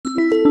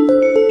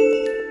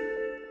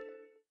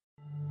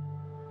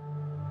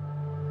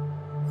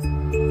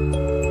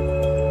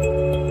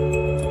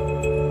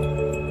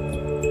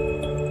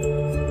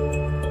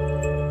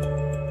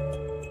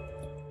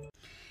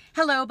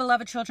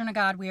Beloved children of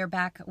God, we are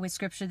back with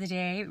Scripture of the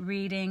Day,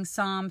 reading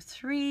Psalm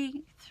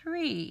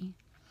 3:3.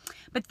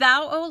 But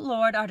thou, O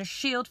Lord, art a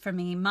shield for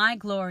me, my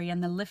glory,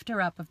 and the lifter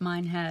up of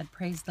mine head.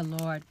 Praise the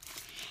Lord.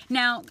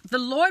 Now, the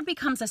Lord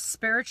becomes a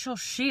spiritual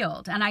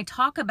shield, and I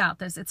talk about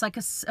this. It's like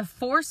a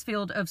force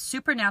field of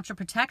supernatural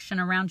protection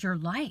around your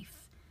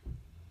life.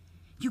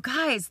 You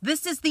guys,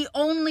 this is the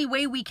only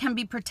way we can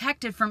be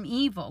protected from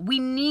evil. We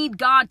need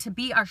God to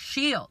be our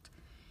shield.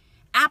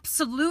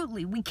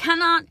 Absolutely. We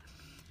cannot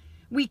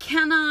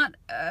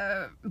withstand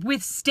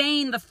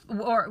the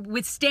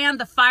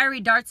fiery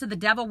darts of the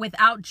devil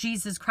without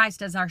Jesus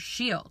Christ as our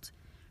shield.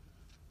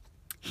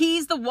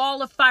 He's the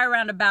wall of fire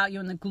round about you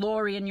and the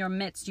glory in your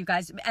midst, you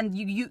guys. And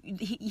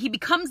he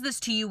becomes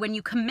this to you when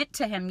you commit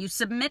to him, you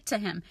submit to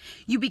him.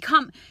 You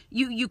come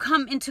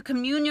into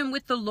communion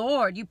with the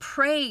Lord. You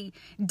pray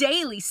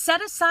daily.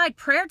 Set aside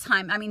prayer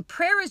time. I mean,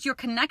 prayer is your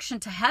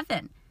connection to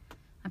heaven.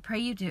 I pray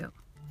you do.